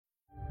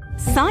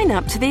Sign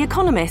up to The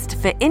Economist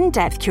for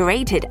in-depth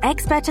curated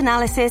expert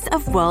analysis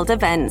of world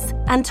events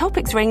and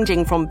topics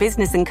ranging from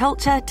business and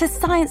culture to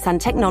science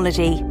and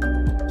technology.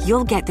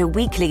 You'll get the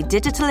weekly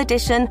digital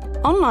edition,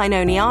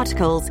 online-only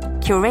articles,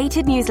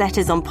 curated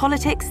newsletters on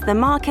politics, the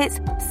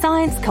markets,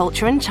 science,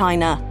 culture and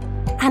China,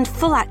 and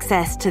full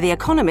access to The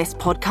Economist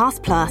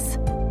Podcast Plus.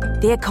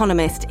 The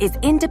Economist is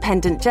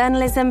independent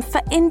journalism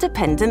for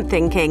independent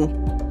thinking.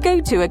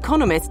 Go to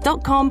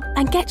economist.com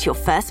and get your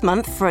first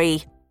month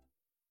free.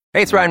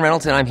 Hey, it's Ryan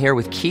Reynolds, and I'm here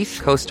with Keith,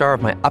 co-star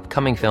of my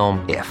upcoming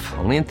film, If,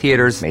 only in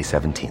theaters May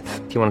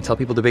 17th. Do you want to tell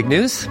people the big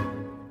news?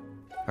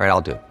 All right,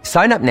 I'll do it.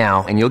 Sign up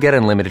now and you'll get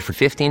unlimited for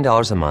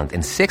 $15 a month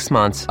and 6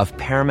 months of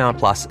Paramount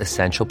Plus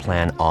Essential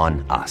Plan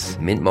on us.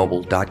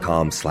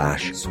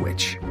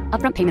 MintMobile.com/switch.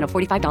 Upfront payment of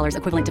 $45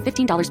 equivalent to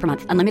 $15 per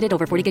month. Unlimited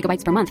over 40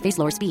 gigabytes per month. Face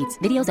lower speeds.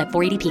 Videos at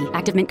 480p.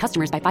 Active Mint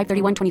customers by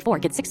 531.24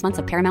 get 6 months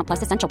of Paramount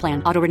Plus Essential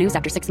Plan. Auto renews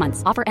after 6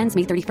 months. Offer ends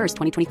May 31st,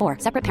 2024.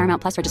 Separate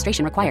Paramount Plus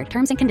registration required.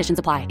 Terms and conditions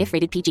apply if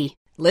rated PG.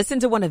 Listen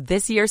to one of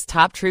this year's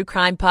top true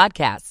crime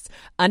podcasts.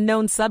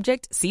 Unknown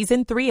Subject,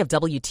 Season 3 of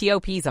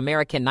WTOP's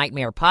American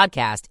Nightmare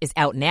podcast is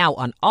out now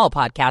on all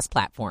podcast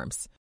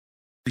platforms.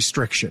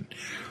 Restriction.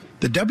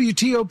 The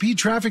WTOP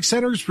Traffic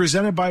Center is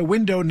presented by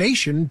Window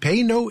Nation.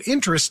 Pay no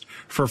interest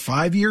for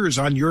 5 years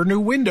on your new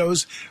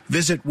windows.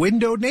 Visit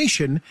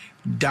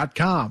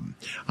windownation.com.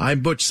 I'm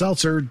Butch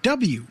Seltzer,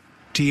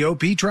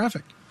 WTOP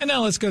Traffic. And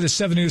now let's go to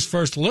 7 News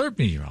First Alert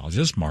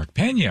meteorologist Mark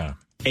Pena.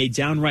 A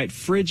downright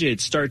frigid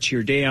start to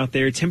your day out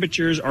there.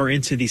 Temperatures are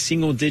into the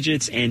single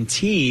digits and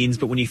teens,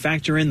 but when you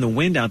factor in the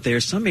wind out there,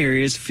 some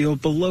areas feel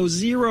below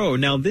zero.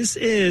 Now, this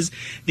is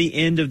the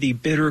end of the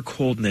bitter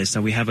coldness.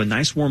 Now, we have a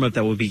nice warm-up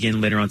that will begin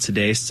later on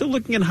today. Still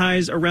looking at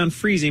highs around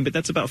freezing, but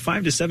that's about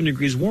 5 to 7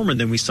 degrees warmer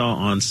than we saw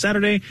on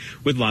Saturday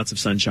with lots of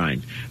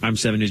sunshine. I'm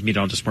 7 News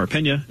meteorologist Mark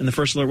Pena in the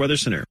First Alert Weather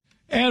Center.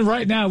 And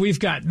right now, we've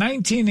got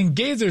 19 in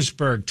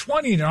Gaithersburg,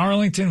 20 in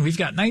Arlington. We've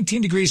got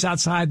 19 degrees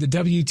outside the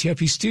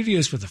WTOP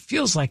studios with a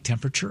feels-like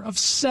temperature of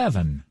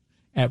 7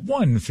 at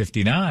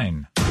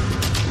 1:59.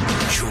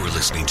 You're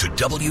listening to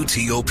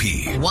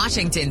WTOP,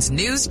 Washington's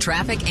news,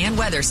 traffic, and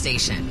weather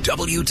station.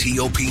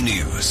 WTOP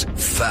News.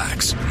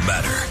 Facts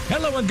matter.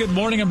 Hello and good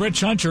morning. I'm Rich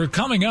Hunter.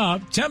 Coming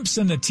up, temps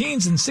in the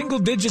teens and single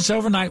digits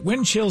overnight,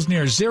 wind chills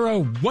near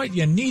zero. What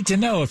you need to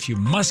know if you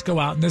must go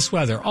out in this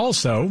weather.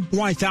 Also,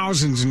 why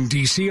thousands in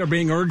D.C. are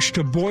being urged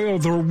to boil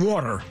their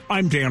water.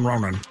 I'm Dan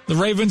Ronan. The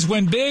Ravens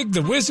win big,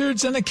 the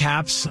Wizards and the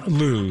Caps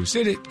lose.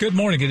 Good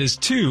morning. It is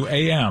 2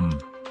 a.m.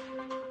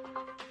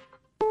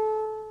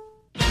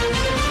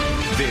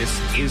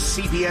 This is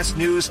CBS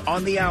News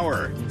on the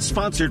Hour,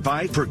 sponsored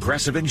by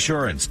Progressive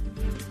Insurance.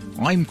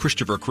 I'm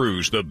Christopher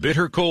Cruz. The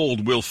bitter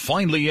cold will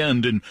finally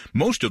end in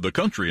most of the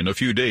country in a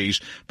few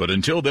days, but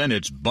until then,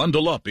 it's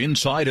bundle up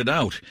inside and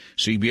out.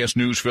 CBS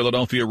News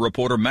Philadelphia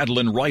reporter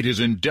Madeline Wright is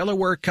in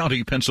Delaware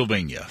County,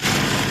 Pennsylvania.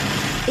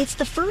 It's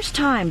the first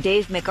time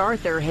Dave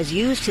MacArthur has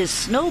used his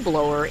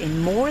snowblower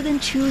in more than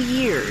 2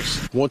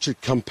 years. Once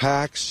it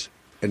compacts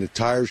and the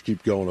tires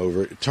keep going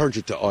over it, it turns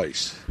it to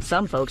ice.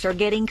 Some folks are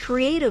getting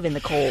creative in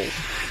the cold.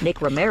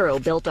 Nick Romero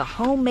built a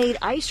homemade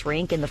ice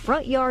rink in the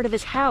front yard of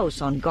his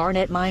house on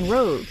Garnet Mine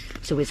Road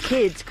so his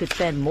kids could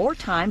spend more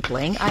time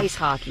playing ice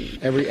hockey.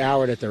 Every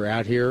hour that they're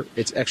out here,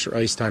 it's extra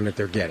ice time that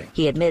they're getting.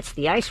 He admits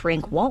the ice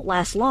rink won't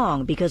last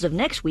long because of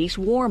next week's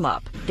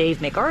warm-up.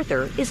 Dave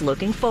MacArthur is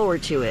looking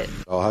forward to it.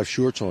 I'll have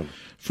shorts on.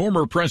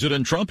 Former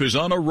President Trump is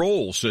on a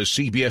roll, says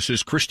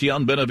CBS's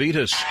Christian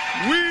Benavides.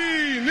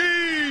 We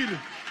need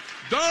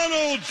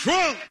Donald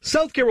Trump!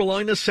 South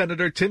Carolina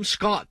Senator Tim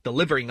Scott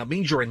delivering a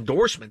major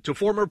endorsement to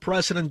former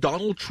President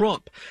Donald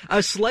Trump,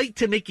 a slight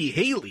to Nikki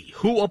Haley,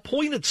 who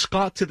appointed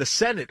Scott to the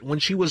Senate when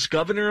she was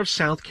governor of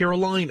South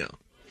Carolina.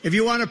 If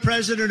you want a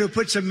president who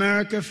puts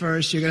America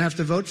first, you're going to have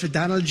to vote for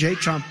Donald J.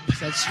 Trump.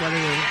 That's what it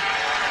is.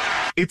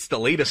 It's the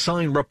latest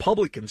sign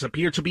Republicans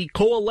appear to be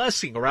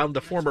coalescing around the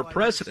former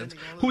president,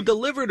 who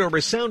delivered a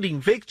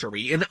resounding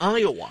victory in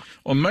Iowa.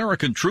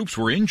 American troops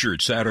were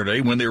injured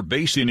Saturday when their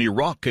base in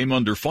Iraq came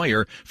under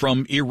fire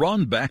from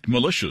Iran-backed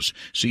militias.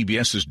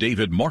 CBS's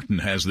David Martin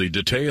has the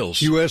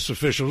details. U.S.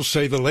 officials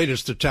say the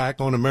latest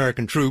attack on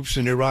American troops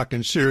in Iraq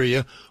and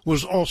Syria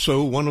was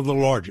also one of the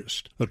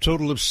largest. A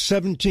total of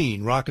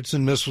 17 rockets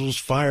and missiles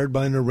fired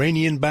by an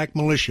Iranian-backed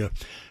militia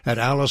at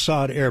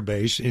Al-Assad Air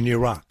Base in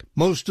Iraq.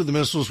 Most of the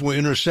missiles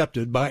were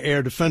intercepted by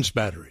air defense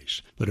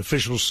batteries, but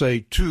officials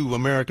say 2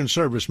 American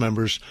service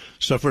members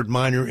suffered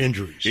minor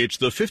injuries. It's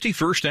the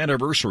 51st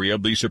anniversary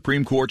of the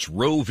Supreme Court's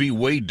Roe v.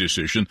 Wade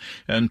decision,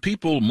 and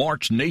people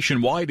marched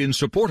nationwide in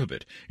support of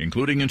it,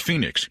 including in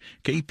Phoenix.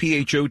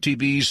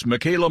 KPHO-TV's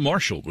Michaela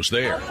Marshall was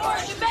there.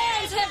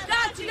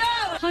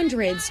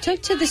 Hundreds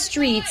took to the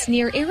streets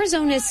near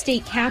Arizona's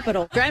state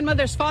capitol.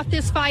 Grandmothers fought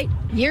this fight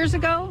years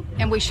ago,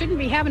 and we shouldn't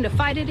be having to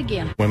fight it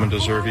again. Women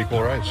deserve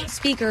equal rights.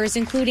 Speakers,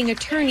 including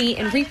attorney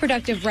and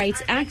reproductive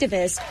rights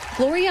activist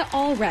Gloria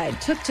Allred,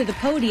 took to the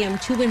podium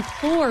to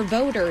implore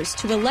voters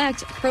to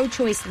elect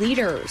pro-choice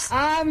leaders.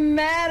 I'm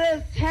mad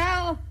as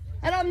hell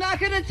and I'm not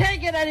going to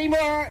take it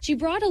anymore. She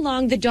brought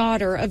along the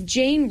daughter of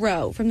Jane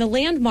Roe from the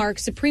landmark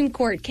Supreme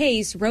Court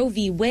case Roe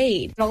v.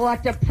 Wade.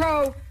 Elect a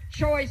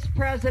pro-choice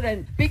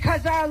president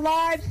because our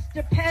lives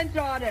depend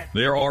on it.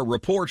 There are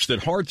reports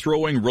that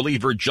hard-throwing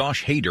reliever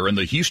Josh Hader and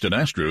the Houston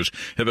Astros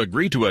have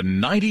agreed to a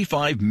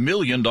 $95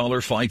 million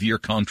 5-year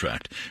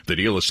contract. The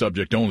deal is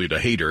subject only to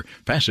Hader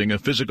passing a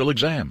physical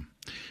exam.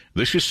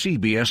 This is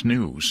CBS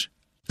News.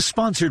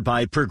 Sponsored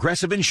by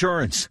Progressive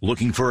Insurance.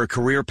 Looking for a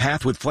career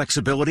path with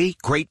flexibility,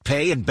 great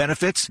pay, and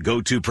benefits? Go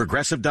to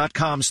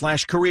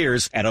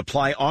progressive.com/careers and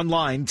apply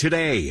online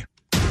today.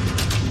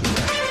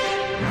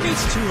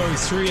 It's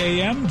 2:03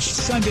 a.m.,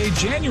 Sunday,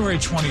 January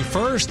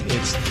 21st.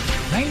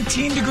 It's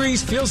 19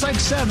 degrees, feels like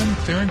 7,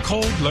 clear and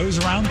cold, lows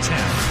around 10.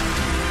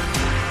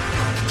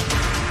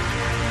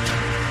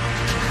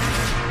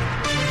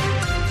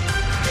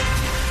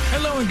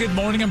 Hello and good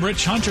morning. I'm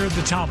Rich Hunter.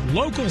 The top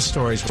local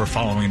stories we're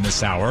following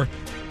this hour.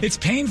 It's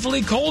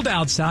painfully cold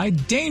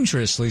outside,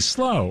 dangerously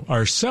slow,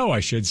 or so I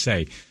should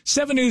say.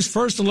 7 News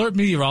First Alert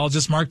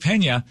meteorologist Mark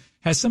Pena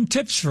has some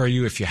tips for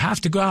you if you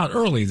have to go out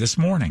early this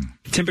morning.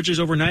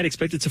 Temperatures overnight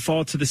expected to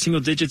fall to the single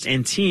digits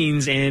and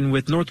teens, and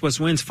with northwest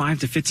winds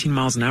 5 to 15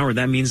 miles an hour,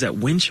 that means that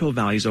wind chill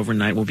values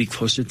overnight will be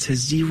closer to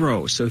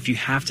 0. So if you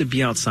have to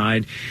be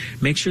outside,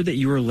 make sure that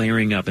you are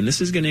layering up. And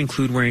this is going to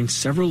include wearing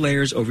several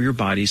layers over your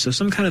body. So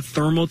some kind of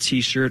thermal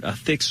t-shirt, a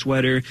thick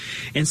sweater,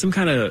 and some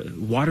kind of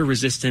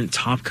water-resistant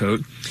top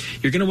coat.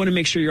 You're going to want to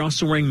make sure you're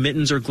also wearing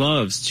mittens or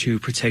gloves to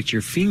protect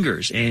your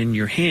fingers and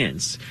your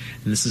hands.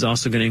 And this is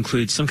also going to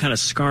include some kind of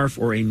scarf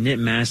or a knit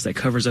mask that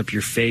covers up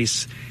your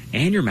face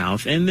and your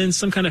mouth, and then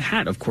some kind of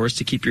hat, of course,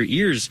 to keep your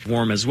ears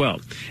warm as well.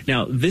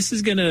 Now, this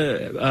is going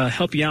to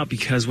help you out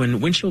because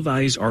when wind chill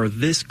values are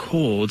this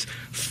cold,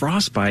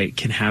 frostbite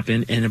can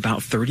happen in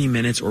about 30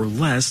 minutes or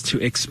less to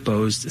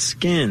exposed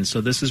skin. So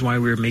this is why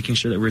we're making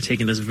sure that we're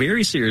taking this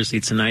very seriously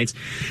tonight.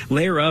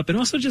 Layer up, and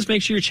also just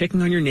make sure you're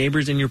checking on your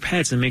neighbors and your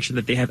pets and make sure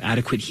that they have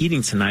adequate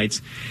heating tonight.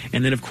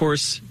 And then, of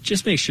course,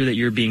 just make sure that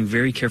you're being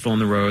very careful on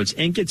the roads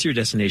and get to your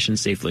destination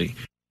safely.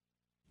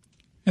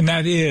 And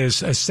that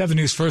is a 7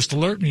 News First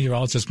Alert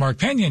meteorologist Mark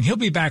Pena, and he'll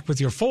be back with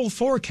your full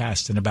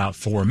forecast in about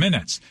 4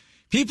 minutes.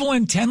 People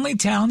in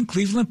Tenleytown,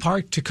 Cleveland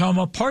Park,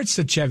 Tacoma, parts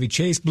of Chevy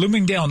Chase,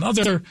 Bloomingdale, and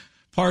other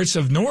parts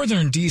of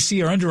northern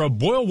D.C. are under a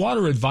boil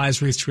water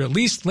advisory through at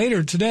least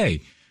later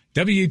today.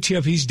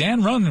 WTOP's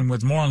Dan Ronan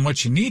with more on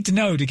what you need to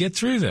know to get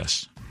through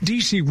this.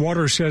 D.C.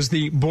 Water says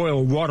the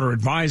boil water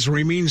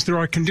advisory means there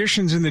are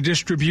conditions in the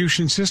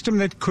distribution system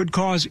that could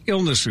cause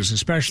illnesses,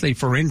 especially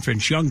for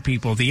infants, young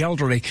people, the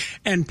elderly,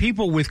 and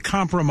people with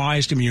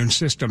compromised immune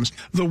systems.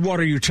 The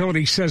water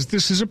utility says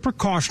this is a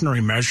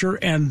precautionary measure,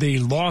 and the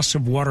loss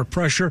of water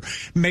pressure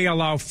may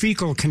allow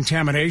fecal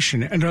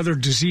contamination and other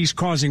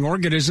disease-causing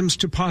organisms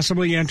to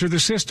possibly enter the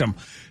system.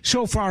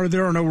 So far,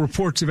 there are no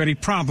reports of any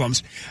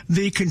problems.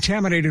 The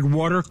contaminated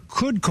water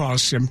could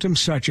cause symptoms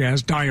such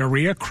as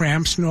diarrhea,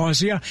 cramps,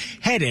 nausea,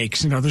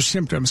 headaches, and other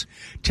symptoms.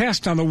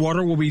 Tests on the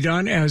water will be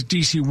done as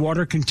D.C.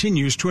 Water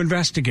continues to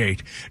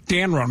investigate.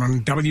 Dan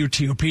Ronan,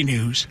 WTOP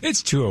News.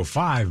 It's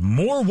 2:05.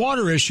 More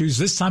water issues,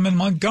 this time in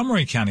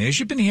Montgomery County. As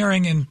you've been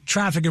hearing in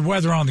traffic and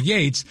weather on the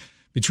Yates,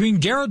 between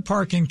Garrett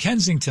Park and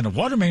Kensington, a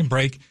water main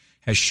break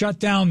has shut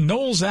down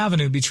Knowles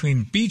Avenue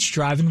between Beach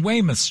Drive and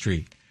Weymouth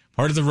Street.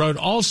 Part of the road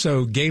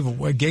also gave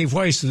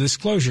way, so this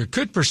closure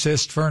could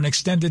persist for an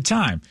extended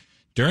time.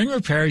 During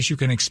repairs, you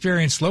can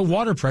experience low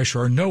water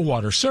pressure or no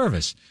water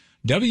service.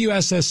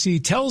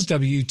 WSSC tells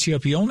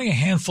WTOP only a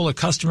handful of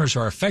customers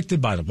are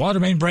affected by the water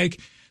main break.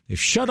 They've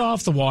shut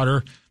off the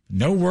water.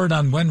 No word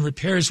on when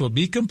repairs will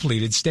be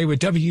completed. Stay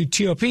with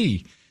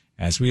WTOP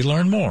as we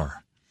learn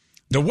more.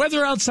 The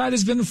weather outside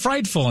has been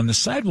frightful, and the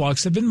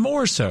sidewalks have been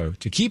more so.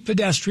 To keep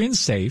pedestrians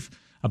safe,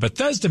 a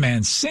Bethesda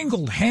man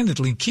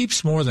single-handedly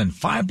keeps more than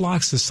 5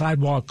 blocks of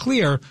sidewalk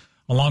clear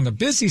along a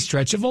busy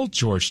stretch of Old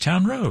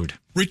Georgetown Road.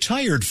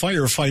 Retired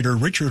firefighter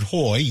Richard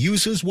Hoy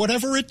uses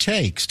whatever it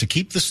takes to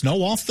keep the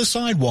snow off the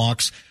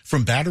sidewalks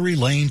from Battery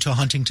Lane to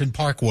Huntington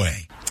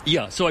Parkway.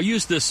 Yeah, so I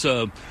use this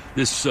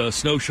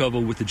snow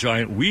shovel with the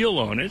giant wheel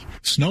on it.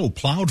 Snow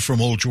plowed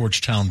from Old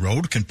Georgetown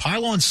Road can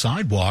pile on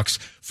sidewalks,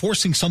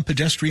 forcing some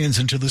pedestrians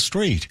into the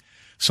street.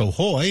 So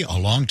Hoy, a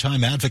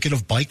longtime advocate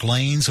of bike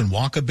lanes and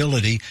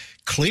walkability,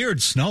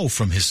 cleared snow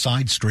from his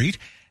side street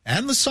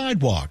and the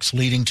sidewalks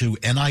leading to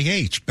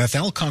NIH,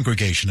 Bethel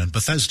Congregation, and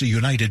Bethesda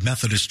United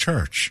Methodist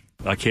Church.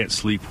 I can't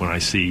sleep when I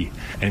see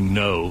and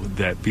know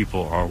that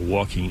people are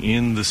walking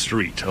in the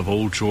street of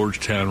Old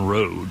Georgetown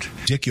Road.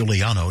 Dick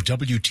Iuliano,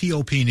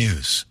 WTOP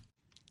News.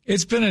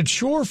 It's been a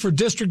chore for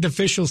district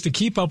officials to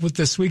keep up with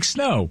this week's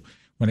snow.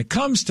 When it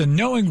comes to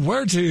knowing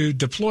where to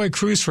deploy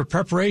crews for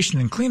preparation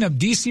and cleanup,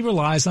 D.C.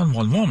 relies on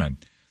one woman.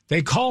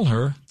 They call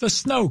her the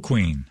Snow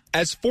Queen.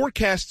 As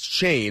forecasts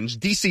change,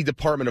 D.C.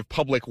 Department of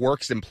Public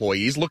Works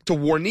employees look to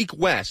Warnique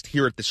West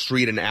here at the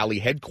street and alley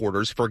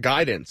headquarters for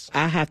guidance.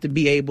 I have to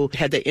be able to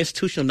have the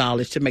institutional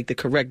knowledge to make the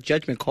correct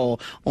judgment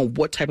call on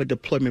what type of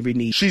deployment we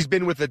need. She's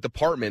been with the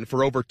department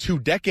for over 2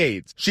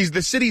 decades. She's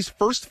the city's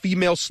first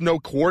female snow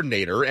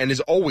coordinator and is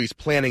always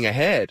planning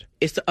ahead.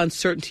 It's the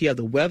uncertainty of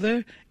the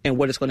weather and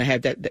what it's going to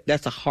have.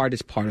 That's the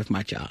hardest part of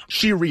my job.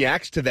 She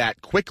reacts to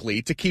that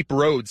quickly to keep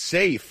roads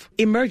safe.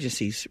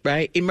 Emergencies,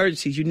 right?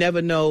 Emergencies. You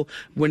never know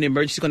when the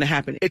emergency is going to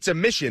happen. It's a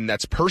mission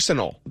that's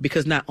personal.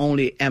 Because not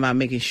only am I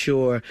making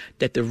sure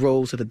that the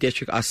roads of the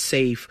district are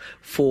safe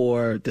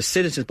for the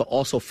citizens, but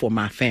also for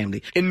my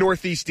family. In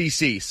Northeast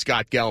D.C.,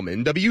 Scott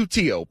Gelman,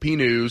 WTOP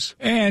News.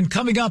 And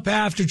coming up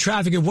after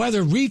traffic and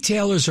weather,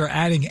 retailers are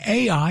adding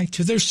AI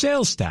to their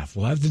sales staff.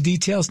 We'll have the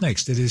details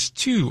next. It is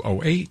 2:08.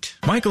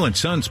 Michael and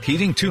Son's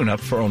heating tune-up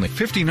for only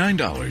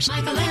 $59.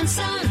 Michael and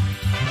Son.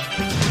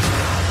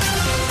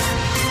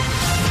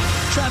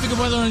 Traffic and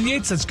weather on the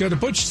 8th. Let's go to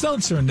Butch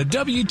Seltzer in the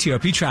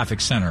WTOP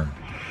Traffic Center.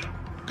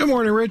 Good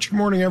morning, Rich. Good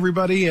morning,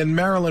 everybody. In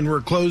Maryland,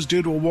 we're closed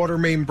due to a water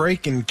main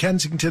break in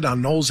Kensington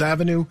on Knowles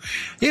Avenue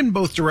in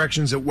both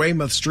directions at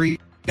Weymouth Street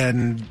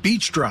and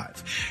Beach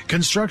Drive.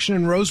 Construction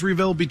in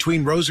Rosaryville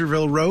between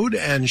Rosaryville Road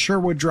and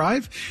Sherwood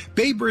Drive.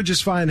 Bay Bridge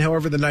is fine.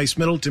 However, the nice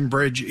Middleton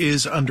Bridge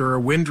is under a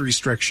wind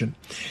restriction.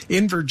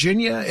 In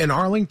Virginia, in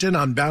Arlington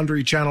on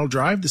Boundary Channel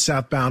Drive, the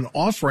southbound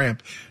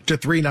off-ramp to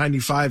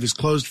 395 is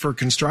closed for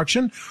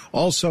construction.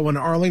 Also in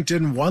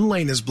Arlington, one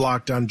lane is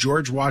blocked on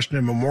George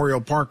Washington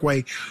Memorial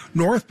Parkway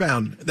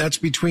northbound. That's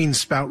between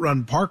Spout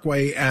Run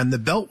Parkway and the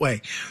Beltway.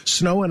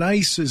 Snow and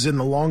ice is in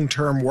the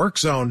long-term work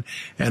zone,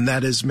 and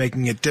that is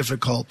making it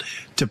difficult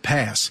to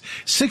pass.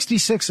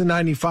 66 and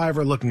 95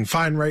 are looking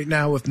fine right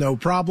now with no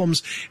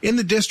problems. In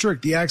the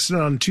district, the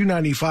accident on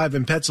 295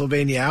 in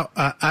Pennsylvania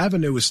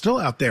Avenue is still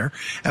out there,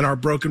 and our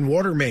broken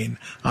water main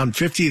on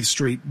 50th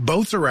Street,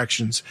 both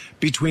directions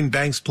between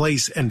Banks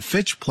Place and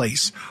Fitch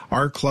Place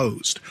are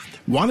closed.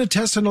 Want to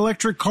test an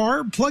electric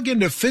car? Plug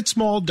into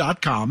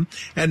fitzmall.com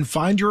and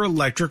find your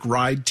electric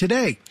ride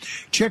today.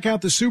 Check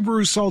out the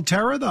Subaru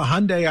Solterra, the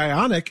Hyundai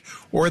Ioniq,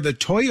 or the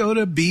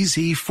Toyota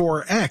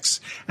BZ4X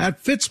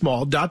at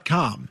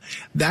fitzmall.com.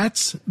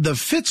 That's the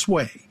Fitz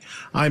way.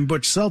 I'm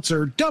Butch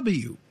Seltzer,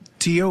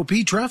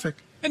 WTOP Traffic.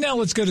 And now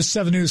let's go to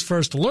 7 News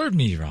First Alert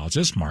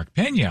meteorologist Mark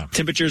Pena.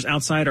 Temperatures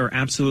outside are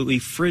absolutely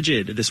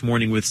frigid this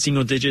morning with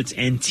single digits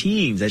and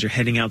teens as you're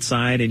heading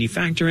outside, and you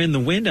factor in the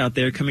wind out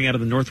there coming out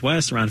of the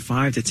northwest around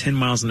 5 to 10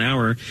 miles an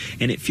hour,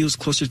 and it feels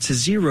closer to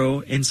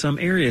 0 in some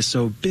areas,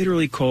 so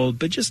bitterly cold.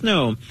 But just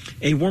know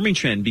a warming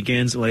trend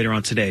begins later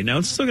on today. Now,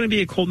 it's still going to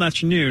be a cold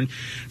afternoon.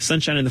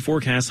 Sunshine in the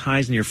forecast,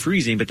 highs near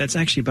freezing, but that's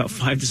actually about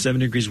 5 to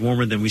 7 degrees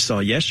warmer than we saw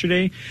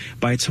yesterday.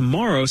 By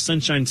tomorrow,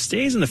 sunshine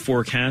stays in the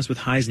forecast with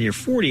highs near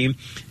 40.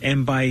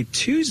 And by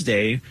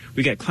Tuesday,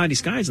 we got cloudy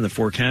skies in the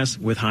forecast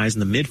with highs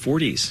in the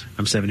mid-40s.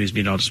 I'm 7 News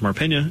meteorologist Mark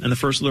Pena and the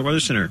First Alert Weather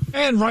Center.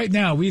 And right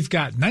now, we've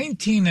got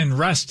 19 in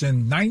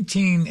Reston,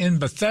 19 in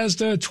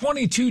Bethesda,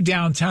 22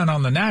 downtown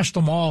on the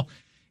National Mall.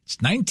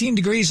 It's 19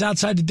 degrees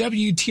outside the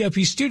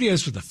WTOP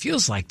studios with a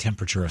feels-like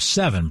temperature of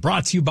 7.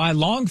 Brought to you by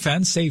Long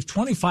Fence. Save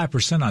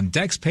 25% on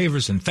decks,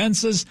 pavers, and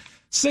fences.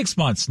 6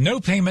 months,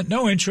 no payment,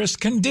 no interest.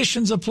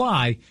 Conditions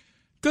apply.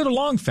 Go to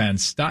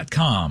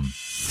longfence.com.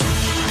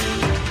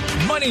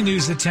 Money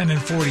news at 10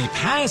 and 40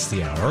 past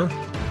the hour.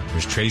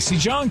 Here's Tracy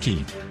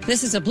Jonke.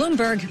 This is a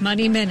Bloomberg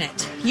Money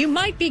Minute. You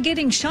might be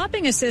getting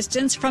shopping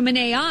assistance from an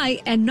AI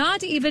and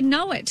not even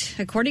know it.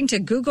 According to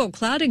Google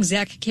Cloud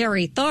exec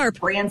Carrie Tharp,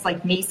 brands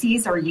like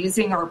Macy's are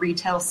using our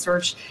retail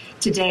search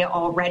today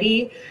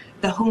already.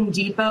 The Home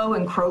Depot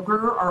and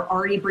Kroger are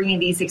already bringing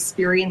these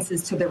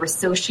experiences to their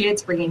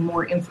associates, bringing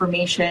more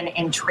information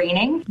and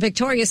training.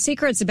 Victoria's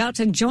Secret's about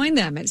to join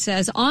them. It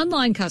says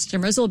online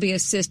customers will be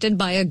assisted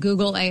by a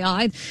Google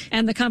AI.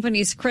 And the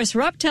company's Chris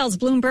Rupp tells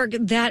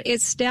Bloomberg that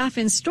its staff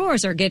in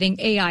stores are getting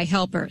AI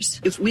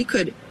helpers. If we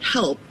could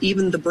help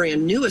even the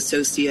brand new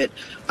associate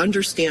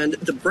understand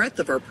the breadth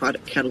of our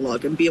product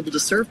catalog and be able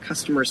to serve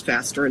customers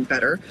faster and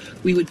better,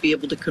 we would be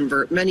able to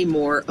convert many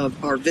more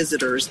of our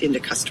visitors into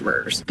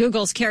customers.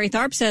 Google's Carrie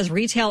Tharp says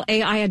retail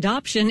AI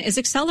adoption is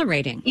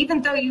accelerating.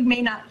 Even though you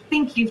may not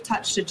think you've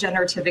touched a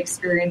generative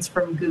experience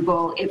from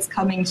Google, it's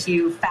coming to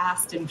you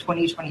fast in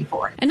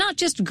 2024. And not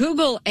just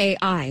Google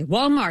AI.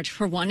 Walmart,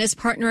 for one, is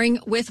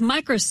partnering with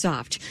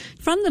Microsoft.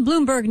 From the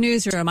Bloomberg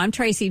Newsroom, I'm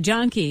Tracy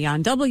Jonke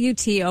on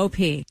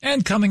WTOP.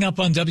 And coming up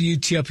on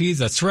WTOP,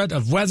 the threat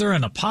of weather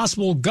and a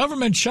possible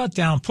government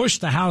shutdown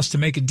pushed the House to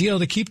make a deal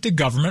to keep the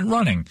government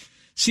running.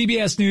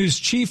 CBS News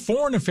Chief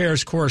Foreign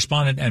Affairs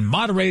Correspondent and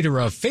moderator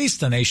of Face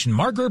the Nation,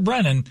 Margaret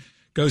Brennan,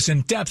 goes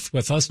in depth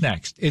with us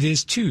next. It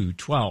is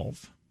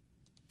 2:12.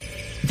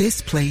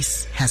 This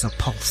place has a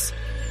pulse.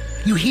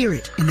 You hear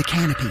it in the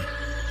canopy,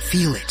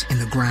 feel it in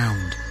the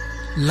ground.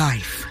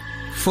 Life,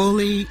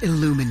 fully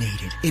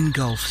illuminated,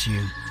 engulfs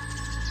you.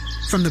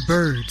 From the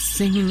birds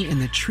singing in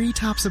the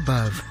treetops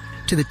above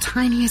to the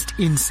tiniest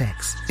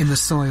insects in the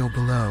soil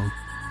below.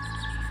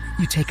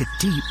 You take a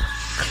deep,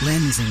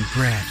 cleansing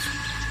breath.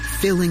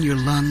 filling your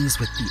lungs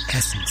with the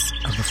essence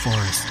of the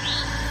forest.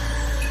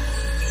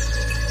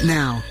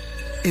 Now,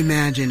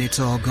 imagine it's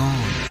all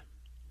gone.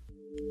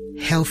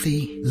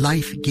 Healthy,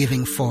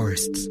 life-giving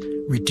forests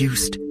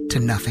reduced to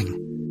nothing.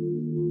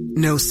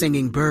 No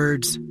singing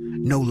birds,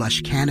 no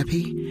lush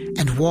canopy,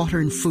 and water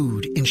and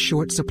food in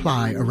short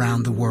supply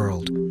around the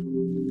world.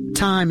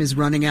 Time is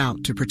running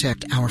out to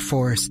protect our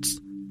forests,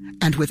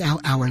 and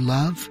without our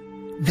love,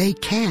 they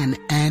can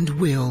and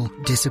will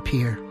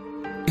disappear.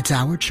 It's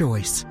our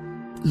choice.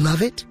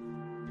 Love it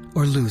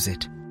or lose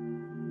it.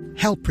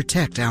 Help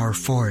protect our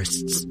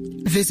forests.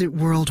 Visit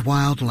World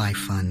Wildlife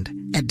Fund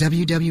at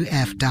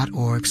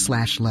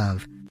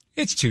wwf.org/love.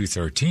 It's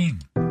 2:13.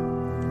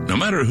 No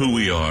matter who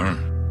we are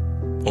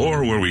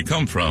or where we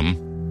come from,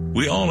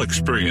 we all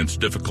experience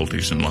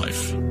difficulties in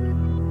life.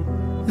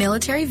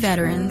 Military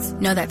veterans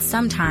know that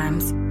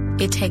sometimes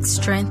it takes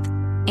strength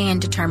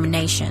and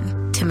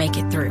determination to make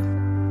it through.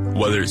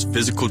 Whether it's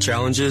physical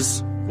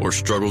challenges or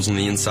struggles on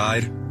the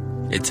inside,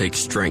 it takes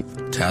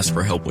strength to ask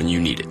for help when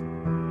you need it.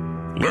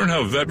 Learn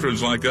how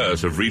veterans like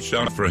us have reached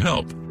out for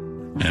help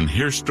and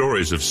hear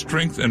stories of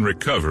strength and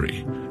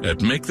recovery at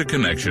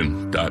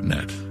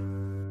maketheconnection.net.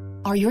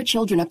 Are your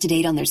children up to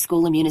date on their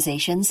school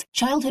immunizations?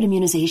 Childhood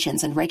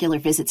immunizations and regular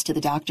visits to the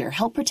doctor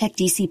help protect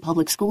D.C.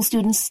 public school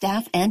students,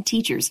 staff, and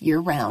teachers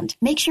year-round.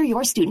 Make sure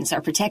your students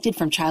are protected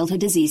from childhood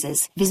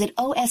diseases. Visit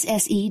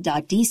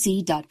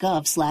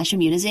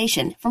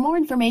osse.dc.gov/immunization for more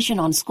information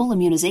on school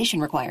immunization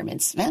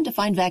requirements and to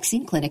find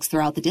vaccine clinics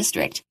throughout the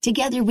district.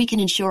 Together, we can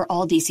ensure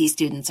all D.C.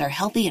 students are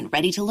healthy and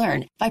ready to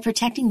learn by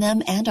protecting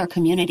them and our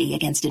community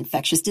against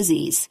infectious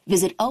disease.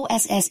 Visit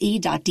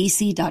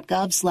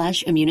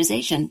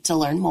osse.dc.gov/immunization to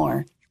learn more.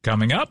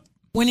 Coming up.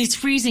 When it's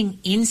freezing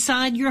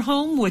inside your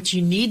home, what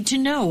you need to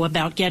know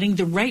about getting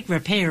the right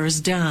repairs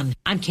done.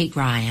 I'm Kate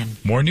Ryan.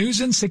 More news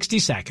in 60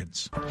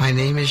 seconds. My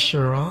name is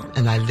Cheryl,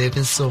 and I live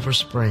in Silver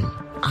Spring.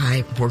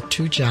 I work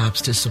 2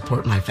 jobs to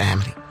support my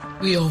family.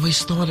 We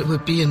always thought it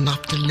would be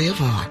enough to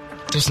live on.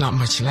 There's not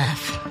much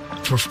left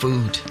for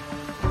food.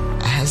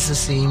 As a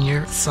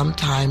senior,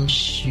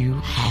 sometimes you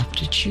have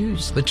to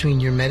choose between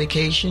your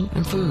medication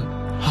and food.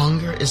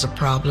 Hunger is a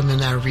problem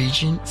in our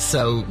region,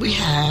 so we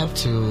have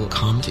to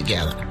come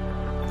together.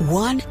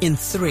 1 in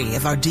 3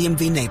 of our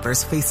DMV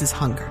neighbors faces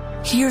hunger.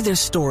 Hear their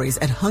stories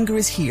at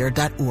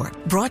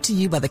hungerishere.org. Brought to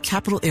you by the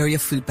Capital Area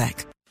Food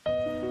Bank.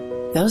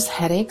 Those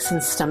headaches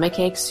and stomach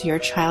aches your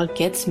child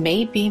gets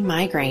may be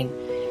migraine.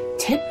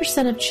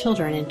 10% of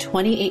children and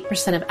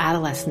 28% of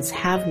adolescents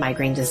have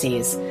migraine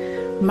disease.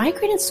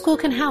 Migraine at School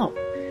can help.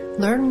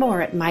 Learn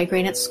more at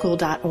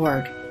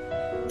migraineatschool.org.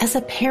 As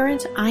a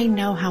parent, I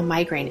know how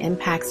migraine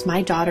impacts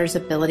my daughter's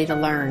ability to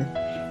learn.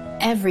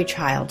 Every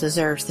child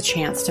deserves the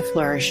chance to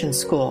flourish in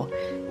school.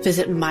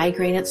 Visit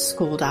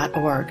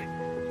migraineatschool.org.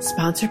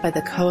 Sponsored by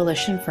the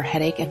Coalition for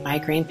Headache and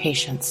Migraine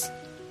Patients.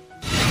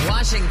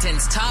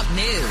 Washington's top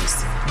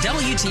news,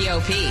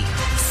 WTOP.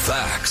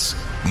 Facts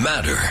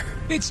matter.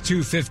 It's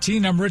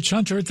 2:15. I'm Rich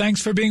Hunter.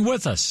 Thanks for being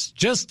with us.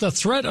 Just the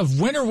threat of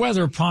winter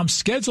weather prompts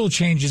schedule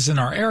changes in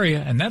our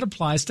area, and that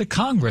applies to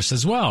Congress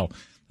as well.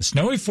 The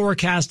snowy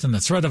forecast and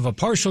the threat of a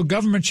partial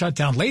government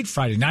shutdown late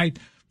Friday night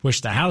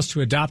pushed the House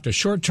to adopt a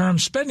short-term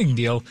spending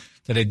deal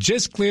that had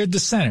just cleared the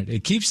Senate.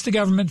 It keeps the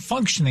government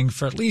functioning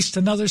for at least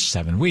another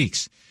 7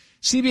 weeks.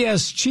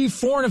 CBS chief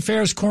foreign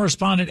affairs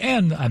correspondent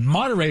and a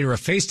moderator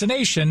of Face the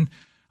Nation,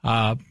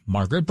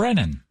 Margaret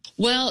Brennan.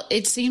 Well,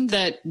 it seemed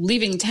that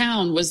leaving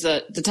town was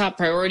the top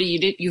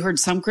priority. You heard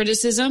some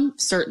criticism,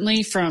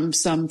 certainly from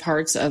some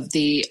parts of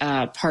the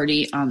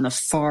party on the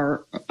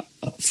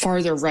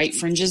farther right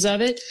fringes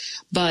of it.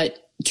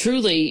 But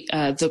truly,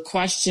 the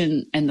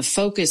question and the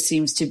focus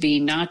seems to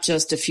be not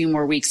just a few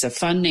more weeks of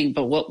funding,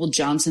 but what will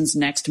Johnson's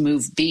next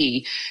move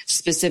be,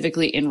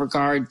 specifically in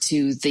regard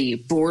to the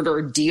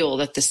border deal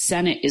that the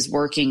Senate is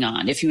working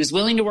on. If he was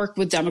willing to work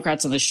with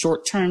Democrats on a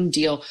short-term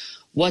deal,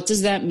 what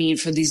does that mean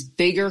for these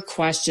bigger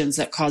questions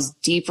that cause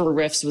deeper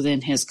rifts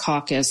within his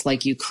caucus,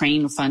 like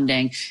Ukraine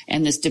funding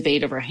and this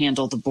debate over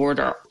handle the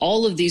border?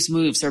 All of these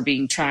moves are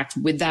being tracked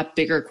with that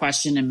bigger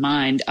question in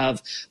mind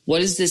of what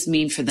does this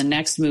mean for the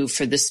next move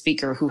for the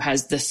speaker who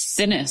has the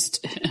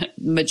thinnest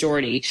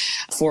majority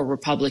for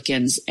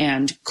Republicans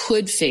and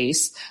could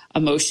face a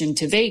motion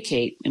to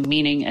vacate,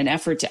 meaning an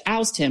effort to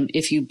oust him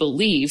if you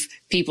believe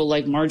people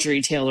like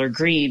Marjorie Taylor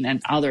Greene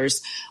and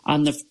others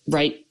on the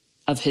right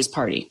of his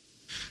party.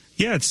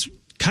 Yeah, it's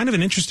kind of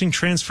an interesting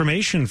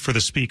transformation for the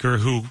speaker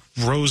who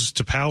rose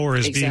to power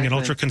as being an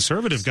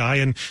ultra-conservative guy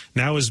and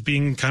now is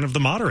being kind of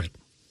the moderate.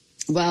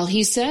 Well,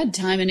 he said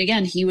time and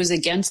again he was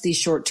against these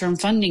short-term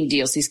funding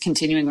deals, these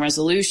continuing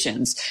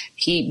resolutions.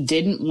 He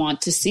didn't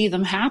want to see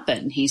them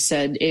happen. He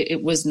said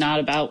it was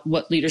not about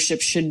what leadership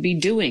should be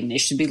doing. They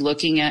should be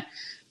looking at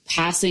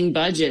passing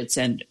budgets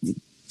and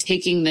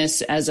taking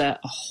this as a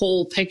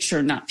whole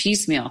picture, not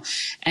piecemeal.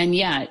 And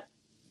yet,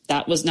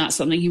 that was not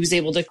something he was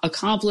able to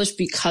accomplish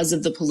because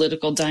of the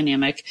political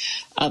dynamic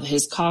of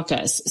his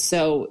caucus.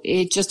 So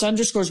it just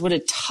underscores what a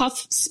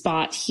tough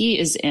spot he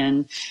is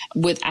in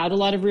without a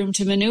lot of room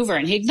to maneuver.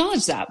 And he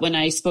acknowledged that when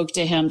I spoke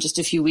to him just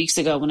a few weeks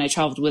ago when I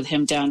traveled with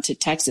him down to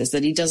Texas,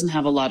 that he doesn't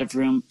have a lot of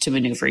room to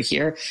maneuver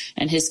here.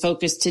 And his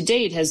focus to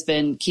date has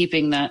been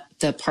keeping the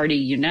party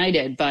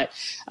united. But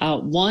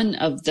one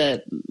of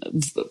the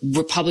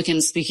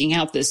Republicans speaking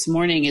out this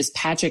morning is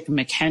Patrick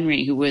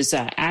McHenry, who was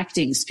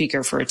acting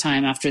speaker for a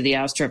time after the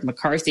ouster of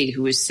McCarthy,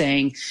 who was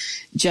saying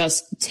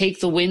just take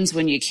the wins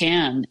when you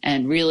can,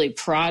 and really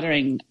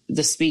prodding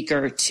the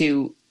speaker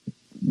to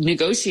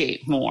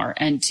negotiate more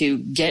and to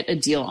get a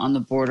deal on the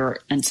border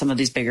and some of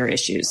these bigger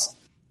issues.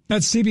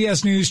 That's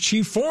CBS News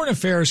Chief Foreign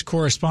Affairs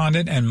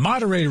Correspondent and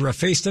moderator of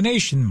Face the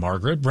Nation,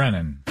 Margaret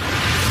Brennan.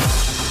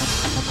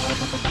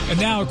 And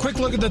now a quick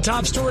look at the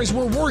top stories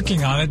we're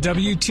working on at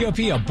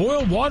WTOP. A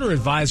boil water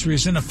advisory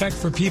is in effect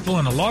for people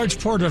in a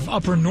large part of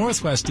upper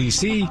northwest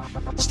D.C.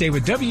 Stay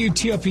with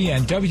WTOP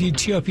and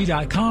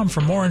WTOP.com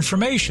for more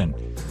information.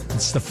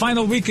 It's the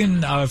final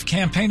weekend of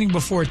campaigning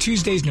before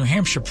Tuesday's New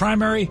Hampshire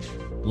primary.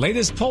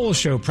 Latest polls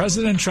show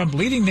President Trump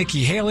leading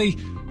Nikki Haley,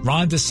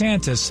 Ron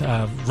DeSantis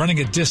running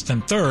a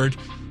distant third.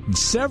 And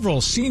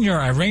several senior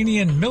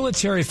Iranian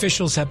military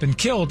officials have been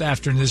killed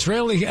after an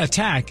Israeli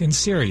attack in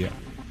Syria.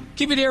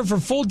 Keep it here for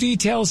full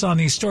details on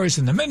these stories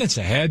in the minutes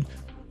ahead,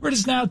 where it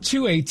is now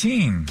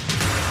 2:18.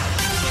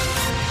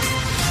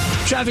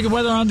 Traffic and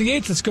weather on the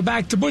 8th. Let's go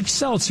back to Butch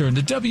Seltzer in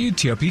the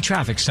WTOP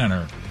Traffic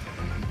Center.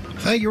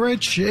 Thank you,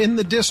 Rich. In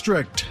the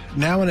district,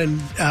 now an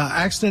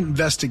accident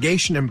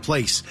investigation in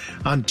place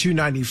on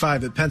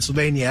 295 at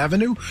Pennsylvania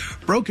Avenue.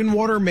 Broken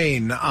water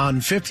main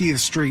on 50th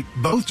Street,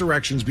 both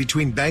directions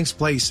between Banks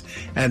Place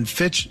and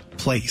Fitch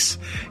Place.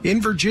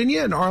 In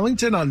Virginia and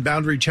Arlington on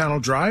Boundary Channel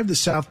Drive, the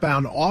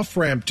southbound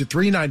off-ramp to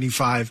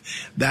 395,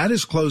 that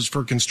is closed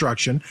for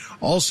construction.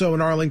 Also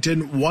in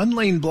Arlington, one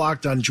lane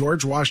blocked on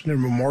George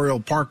Washington Memorial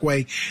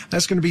Parkway.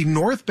 That's going to be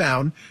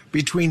northbound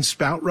between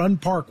Spout Run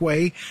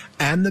Parkway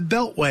and the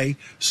Beltway.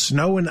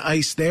 Snow and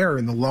ice there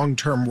in the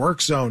long-term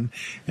work zone,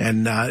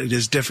 and it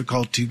is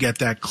difficult to get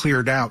that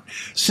cleared out.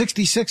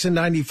 66 and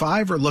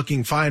 95 are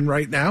looking fine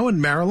right now.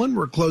 In Maryland,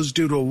 we're closed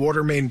due to a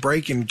water main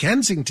break in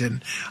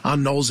Kensington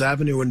on Knowles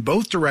Avenue in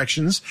both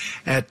directions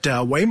at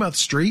Weymouth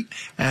Street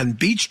and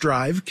Beach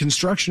Drive.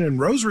 Construction in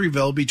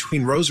Rosaryville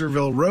between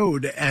Rosaryville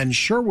Road and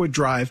Sherwood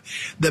Drive.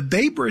 The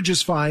Bay Bridge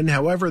is fine.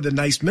 However, the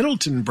nice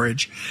Middleton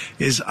Bridge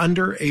is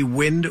under a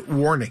wind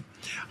warning.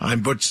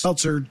 I'm Butch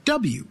Seltzer,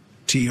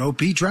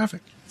 WTOP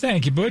Traffic.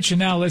 Thank you, Butch. And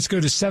now let's go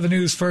to 7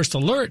 News First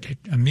Alert.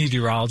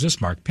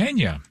 Meteorologist Mark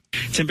Pena.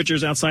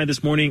 Temperatures outside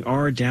this morning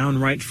are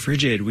downright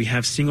frigid. We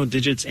have single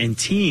digits and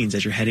teens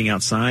as you're heading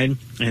outside,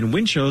 and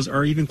wind chills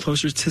are even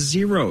closer to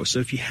zero. So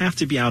if you have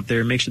to be out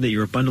there, make sure that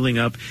you're bundling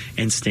up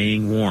and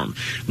staying warm.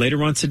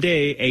 Later on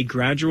today, a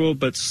gradual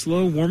but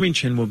slow warming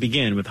trend will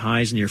begin with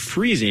highs near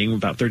freezing,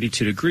 about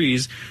 32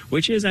 degrees,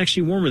 which is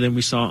actually warmer than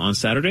we saw on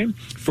Saturday.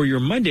 For your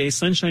Monday,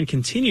 sunshine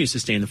continues to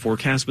stay in the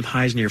forecast with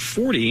highs near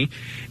 40.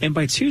 And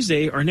by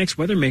Tuesday, our next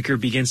weather maker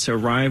begins to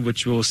arrive,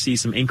 which will see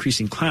some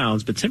increasing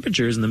clouds, but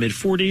temperatures in the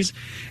mid-40s.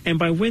 And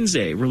by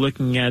Wednesday, we're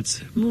looking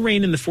at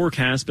rain in the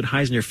forecast, but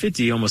highs near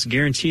 50 almost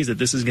guarantees that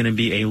this is going to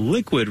be a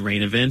liquid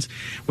rain event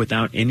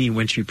without any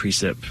wintry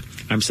precip.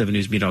 I'm 7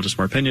 News meteorologist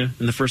Mark Pena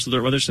in the First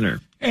Alert Weather Center.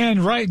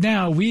 And right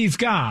now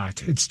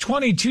it's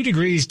 22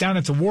 degrees down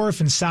at the wharf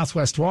in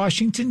Southwest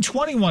Washington,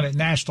 21 at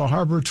National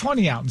Harbor,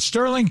 20 out in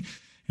Sterling.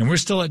 And we're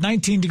still at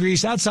 19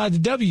 degrees outside the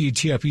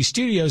WTOP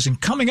studios.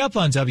 And coming up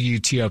on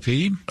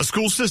WTOP, a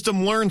school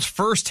system learns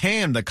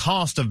firsthand the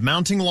cost of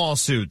mounting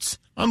lawsuits.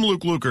 I'm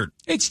Luke Lukert.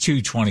 It's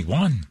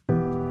 2:21.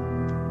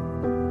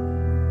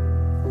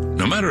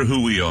 No matter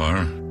who we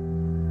are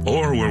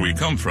or where we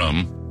come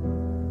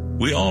from,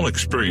 we all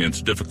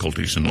experience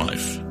difficulties in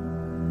life.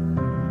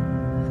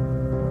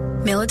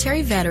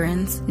 Military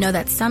veterans know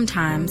that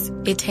sometimes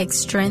it takes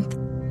strength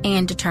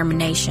and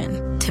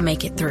determination to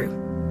make it through.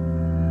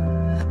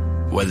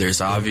 Whether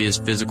it's obvious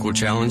physical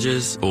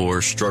challenges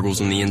or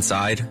struggles on the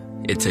inside,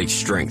 it takes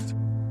strength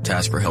to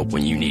ask for help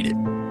when you need it.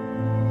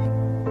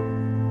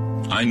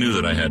 I knew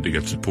that I had to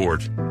get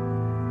support,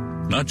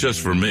 not just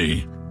for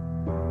me,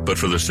 but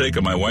for the sake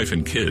of my wife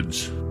and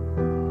kids.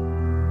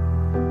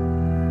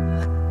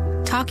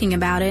 Talking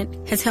about it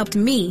has helped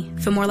me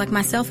feel more like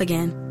myself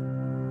again.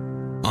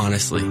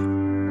 Honestly,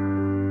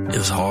 it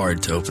was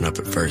hard to open up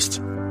at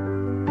first,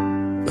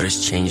 but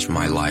it's changed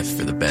my life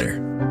for the better.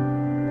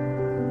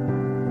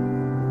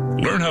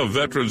 Learn how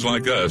veterans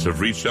like us have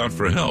reached out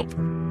for help.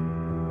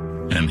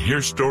 And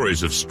hear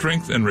stories of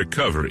strength and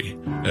recovery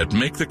at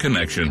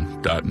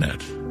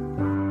MakeTheConnection.net.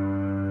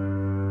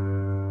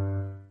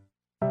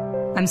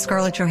 I'm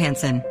Scarlett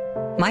Johansson.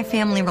 My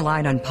family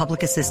relied on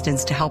public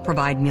assistance to help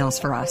provide meals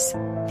for us.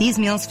 These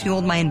meals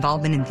fueled my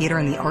involvement in theater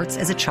and the arts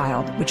as a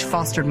child, which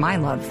fostered my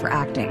love for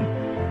acting.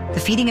 The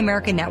Feeding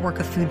America network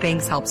of food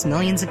banks helps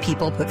millions of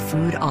people put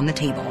food on the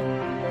table.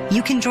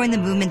 You can join the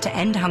movement to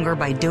end hunger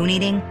by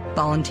donating,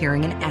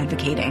 volunteering, and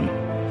advocating.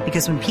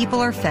 Because when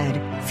people are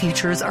fed,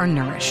 futures are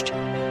nourished.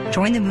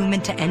 Join the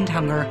movement to end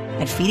hunger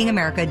at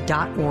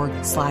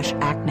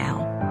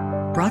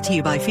feedingamerica.org/actnow. Brought to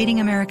you by Feeding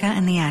America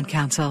and the Ad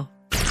Council.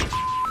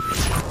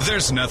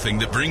 There's nothing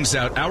that brings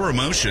out our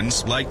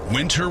emotions like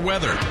winter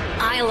weather.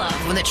 I love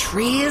when the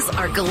trees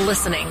are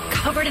glistening,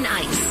 covered in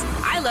ice.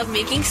 I love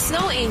making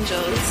snow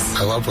angels.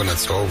 I love when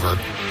it's over.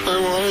 I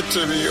want it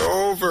to be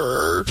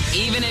over.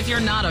 Even if you're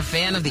not a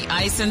fan of the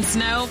ice and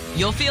snow,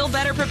 you'll feel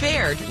better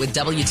prepared with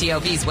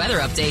WTOP's weather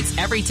updates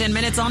every 10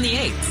 minutes on the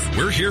 8th.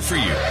 We're here for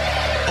you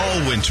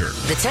all winter.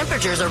 The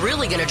temperatures are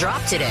really going to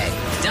drop today.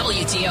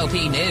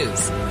 WTOP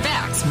News.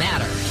 Facts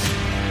matter.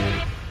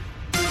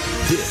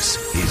 This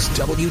is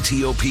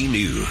WTOP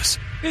News.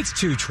 It's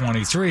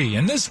 2:23.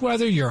 In this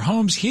weather, your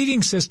home's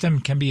heating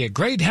system can be a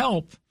great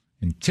help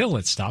until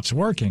it stops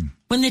working.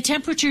 When the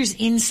temperatures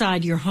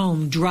inside your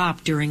home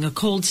drop during a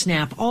cold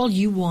snap, all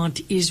you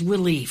want is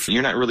relief.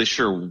 You're not really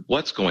sure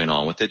what's going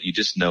on with it. You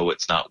just know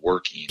it's not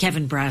working.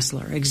 Kevin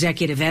Brassler,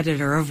 executive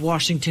editor of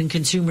Washington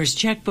Consumer's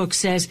Checkbook,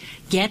 says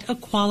get a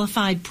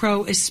qualified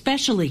pro,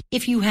 especially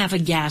if you have a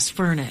gas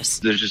furnace.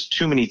 There's just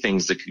too many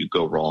things that could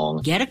go wrong.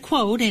 Get a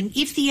quote, and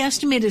if the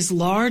estimate is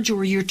large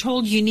or you're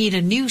told you need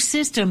a new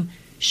system,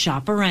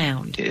 shop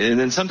around. And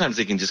then sometimes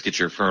they can just get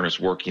your furnace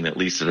working at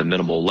least at a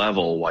minimal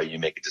level while you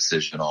make a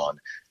decision on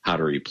how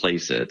to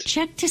replace it.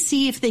 Check to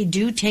see if they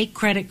do take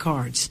credit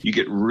cards. You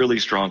get really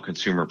strong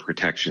consumer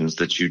protections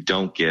that you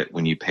don't get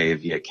when you pay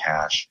via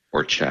cash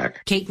or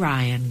check. Kate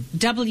Ryan,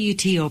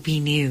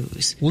 WTOP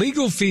News.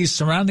 Legal fees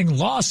surrounding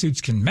lawsuits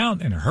can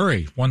mount in a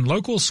hurry. One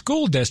local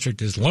school district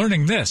is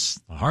learning this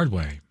the hard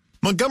way.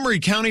 Montgomery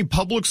County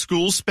Public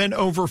Schools spent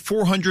over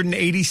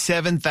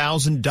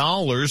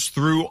 $487,000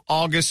 through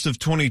August of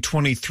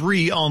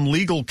 2023 on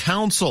legal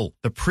counsel.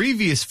 The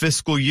previous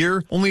fiscal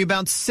year, only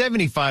about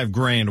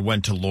 $75,000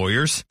 went to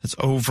lawyers. That's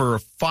over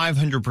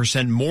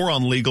 500% more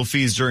on legal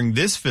fees during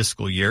this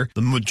fiscal year.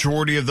 The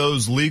majority of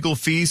those legal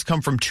fees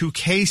come from two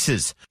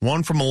cases.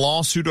 One from a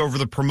lawsuit over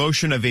the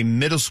promotion of a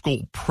middle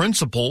school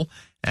principal.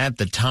 At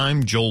the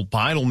time, Joel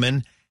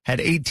Beidelman had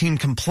 18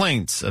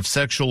 complaints of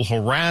sexual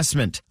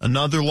harassment.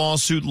 Another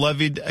lawsuit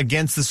levied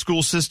against the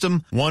school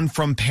system, one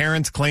from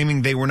parents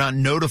claiming they were not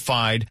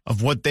notified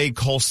of what they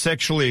call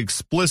sexually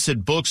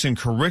explicit books and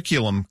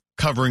curriculum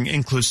covering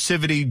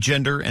inclusivity,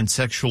 gender, and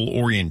sexual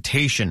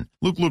orientation.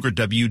 Luke Luger,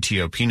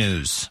 WTOP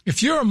News.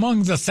 If you're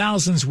among the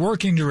thousands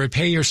working to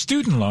repay your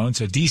student loans,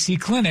 a D.C.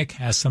 clinic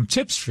has some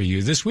tips for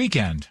you this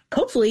weekend.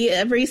 Hopefully,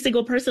 every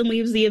single person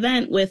leaves the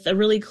event with a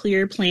really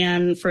clear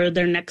plan for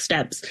their next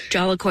steps.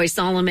 Jalakoy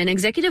Solomon,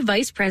 Executive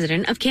Vice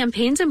President of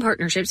Campaigns and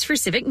Partnerships for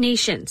Civic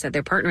Nation, said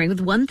they're partnering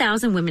with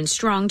 1,000 Women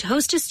Strong to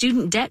host a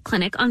student debt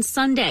clinic on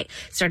Sunday,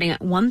 starting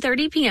at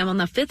 1:30 p.m. on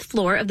the 5th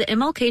floor of the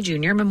MLK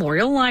Jr.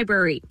 Memorial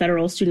Library.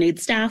 Federal student aid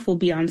staff will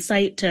be on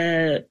site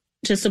to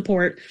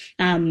support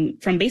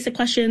from basic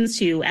questions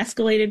to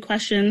escalated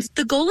questions.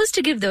 The goal is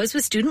to give those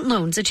with student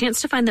loans a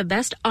chance to find the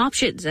best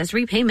options as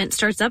repayment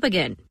starts up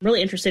again.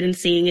 Really interested in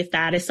seeing if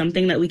that is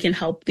something that we can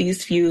help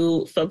these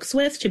few folks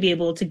with to be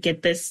able to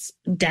get this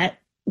debt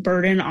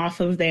burden off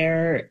of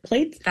their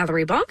plates.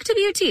 Valerie Bonk,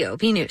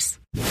 WTOP News.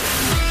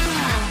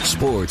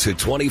 Sports at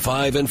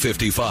 25 and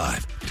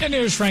 55. And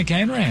here's Frank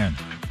Hanrahan.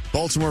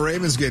 Baltimore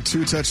Ravens get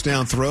 2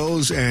 touchdown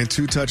throws and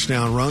 2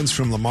 touchdown runs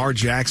from Lamar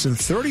Jackson.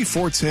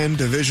 34-10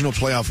 divisional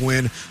playoff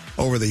win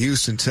over the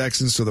Houston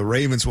Texans. So the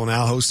Ravens will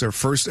now host their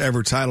first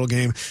ever title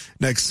game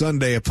next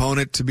Sunday.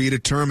 Opponent to be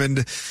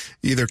determined,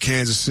 either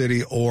Kansas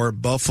City or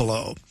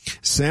Buffalo.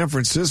 San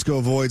Francisco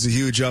avoids a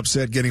huge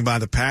upset getting by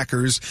the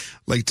Packers.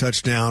 Late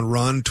touchdown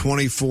run,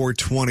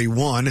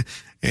 24-21.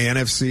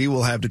 NFC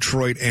will have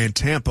Detroit and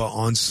Tampa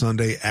on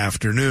Sunday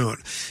afternoon.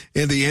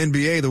 In the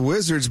NBA, the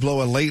Wizards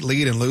blow a late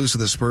lead and lose to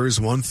the Spurs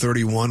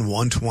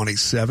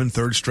 131-127.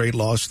 Third straight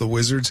loss to the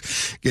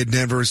Wizards. Get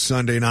Denver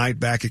Sunday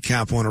night back at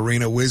Cap One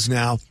Arena. Wiz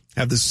now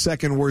have the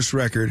second worst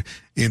record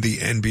in the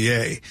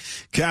NBA.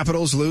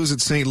 Capitals lose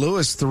at St.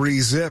 Louis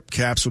 3-0.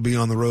 Caps will be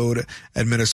on the road at Minnesota.